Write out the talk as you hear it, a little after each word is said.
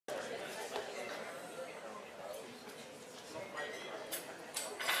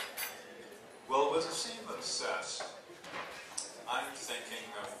with the theme obsessed, I'm thinking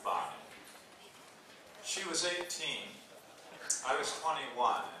of Bonnie. She was 18, I was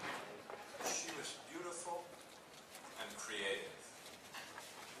 21, and she was beautiful and creative.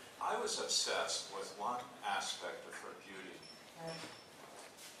 I was obsessed with one aspect of her beauty.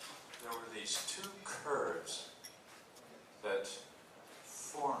 There were these two curves that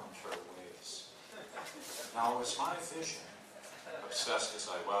formed her waist. Now it was my vision, obsessed as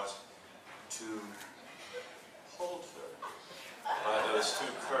I was, to hold her by those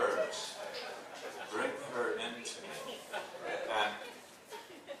two curves, bring her into me, and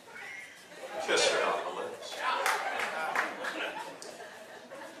kiss her on the lips.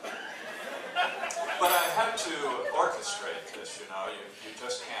 But I had to orchestrate this, you know. You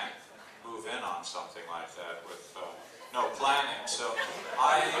just can't move in on something like that with no planning. So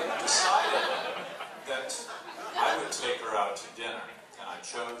I decided that I would take her out to dinner. And I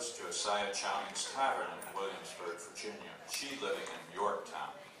chose Josiah Chowning's Tavern in Williamsburg, Virginia. She living in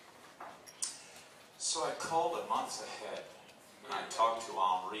Yorktown. So I called a month ahead, and I talked to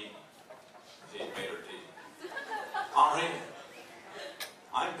Henri, the maitre d'. Henri,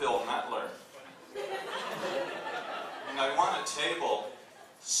 I'm Bill Metler, and I want a table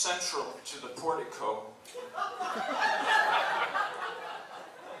central to the portico,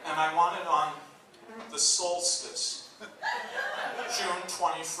 and I want it on the solstice. June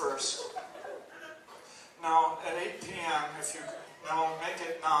 21st. Now, at 8 p.m., if you make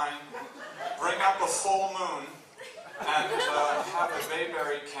it 9, bring up a full moon and have a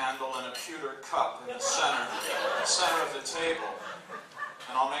bayberry candle and a pewter cup in the center of the table.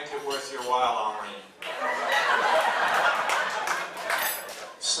 And I'll make it worth your while, Henri.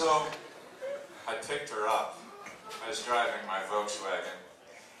 So, I picked her up. I was driving my Volkswagen,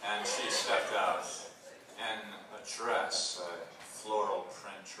 and she stepped out in a dress, a floral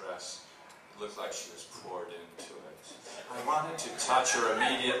print dress. It looked like she was poured into it. I wanted to touch her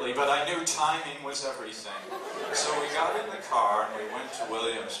immediately, but I knew timing was everything. So we got in the car and we went to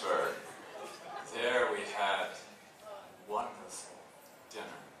Williamsburg. There we had a wonderful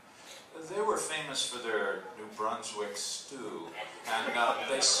dinner. They were famous for their New Brunswick stew, and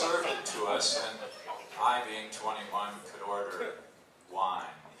they served it to us, and I, being 21, could order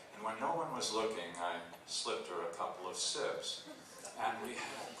wine. And when no one was looking, I slipped her a couple of sips. And we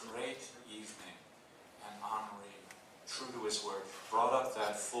had a great evening. And Henri, true to his word, brought up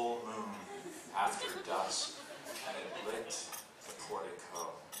that full moon after dusk, and it lit the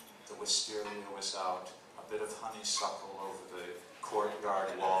portico. The wisteria was out, a bit of honeysuckle over the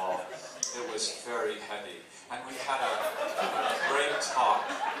courtyard wall. It was very heady. And we had a great talk.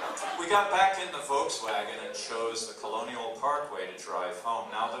 We got back in the Volkswagen and chose the Colonial Parkway to drive home.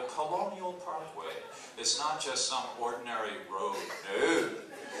 Now, the Colonial Parkway is not just some ordinary road. No.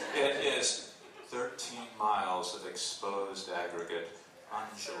 It is 13 miles of exposed aggregate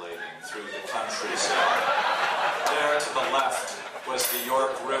undulating through the countryside. There to the left was the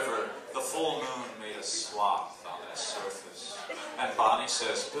York River. The full moon made a swath on its surface. And Bonnie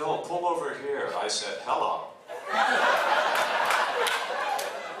says, "Bill, pull over here." I said, "Hello." I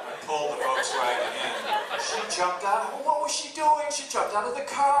pulled the Volkswagen in. She jumped out. What was she doing? She jumped out of the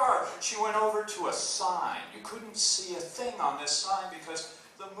car. She went over to a sign. You couldn't see a thing on this sign because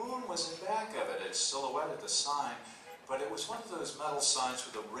the moon was in back of it. It silhouetted the sign. But it was one of those metal signs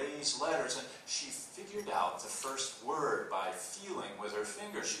with the raised letters, and she figured out the first word by feeling with her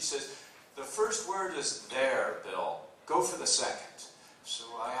fingers. She says, "The first word is there, Bill. Go for the second."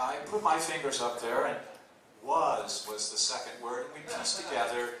 So I put my fingers up there, and was the second word, and we pieced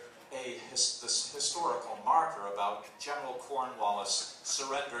together this historical marker about General Cornwallis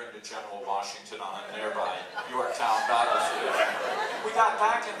surrendering to General Washington on a nearby Yorktown battlefield. We got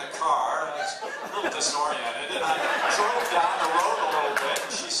back in the car, and I was a little disoriented, and I drove down the road a little bit,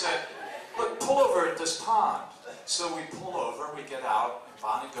 and she said, "Look, pull over at this pond." So we pull over, we get out, and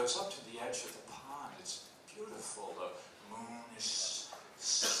Bonnie goes up to the edge of the pond. It's beautiful. The moon is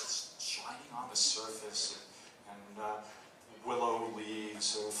shining on the surface, and willow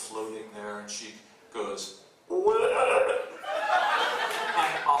leaves are floating there, and she goes, "What?" And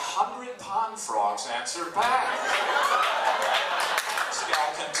 100 pond frogs answer back. This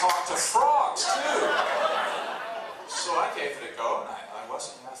gal can talk to frogs, too. So I gave it a go, and I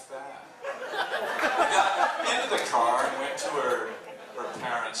wasn't half bad. I got into the car and went to her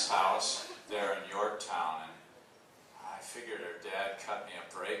parents' house there in Yorktown, and I figured her dad cut me a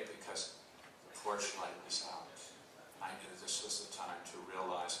break because the porch light was out. I knew this was the time to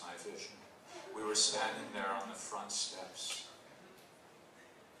realize my vision. We were standing there on the front steps,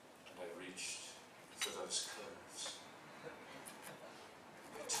 and I reached for those curves.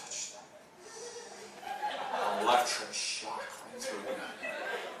 I touched them.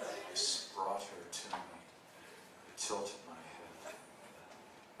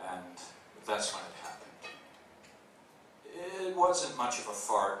 wasn't much of a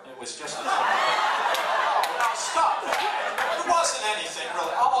fart. It was just a... Oh, now stop that. It wasn't anything,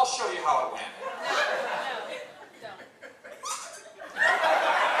 really. I'll show you how it went.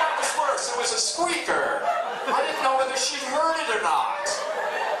 That was worse. It was a squeaker. I didn't know whether she'd heard it or not.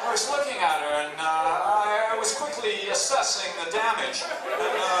 I was looking at her, and I was quickly assessing the damage.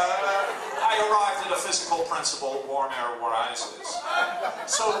 And I arrived at a physical principle: warm air rises.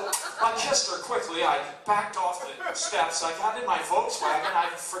 So I kissed her quickly. I backed off the steps. I got in my Volkswagen. I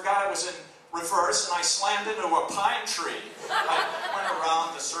forgot I was in reverse, and I slammed into a pine tree. I went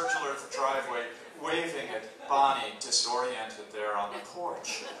around the circular driveway, waving at Bonnie, disoriented there on the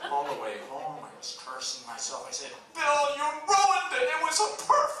porch. All the way home, I was cursing myself. I said, "Bill, you ruined it! It was a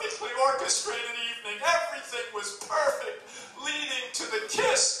perfectly orchestrated evening. Everything was perfect, leading to the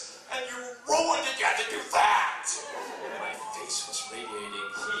kiss, and you ruined it. You had to do that!" My face was radiating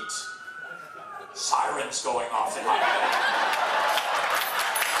heat. Sirens going off in my head.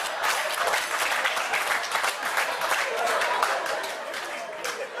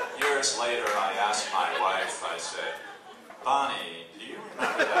 Years later, I asked my wife, I said, "Bonnie, do you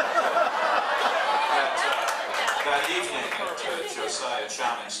remember that evening at Josiah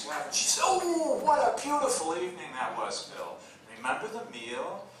Chowning's cabin?" She said, "Oh, what a beautiful evening that was, Bill. Remember the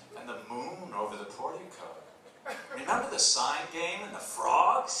meal and the moon over the portico? Remember the sign game and the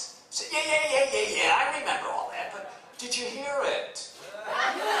frogs?" I said, yeah, I remember all that, but did you hear it?"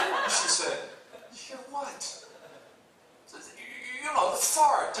 She said, "Hear what?" "You know, the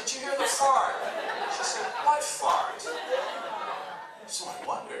fart. Did you hear the fart?" She said, "What fart?" So I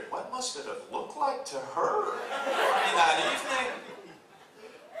wondered, what must it have looked like to her? I mean, that evening,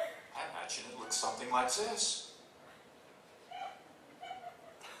 I imagine it looked something like this.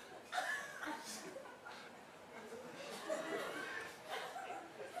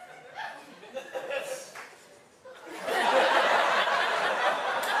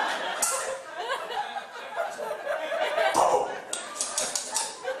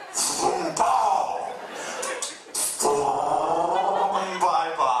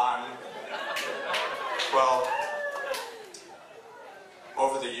 Well,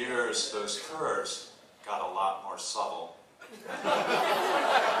 over the years, those curves got a lot more subtle.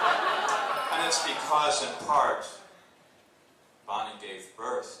 And it's because, in part, Bonnie gave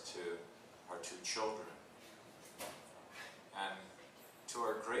birth to our two children. And to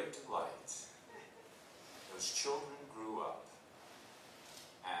our great delight, those children grew up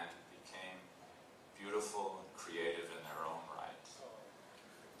and became beautiful and creative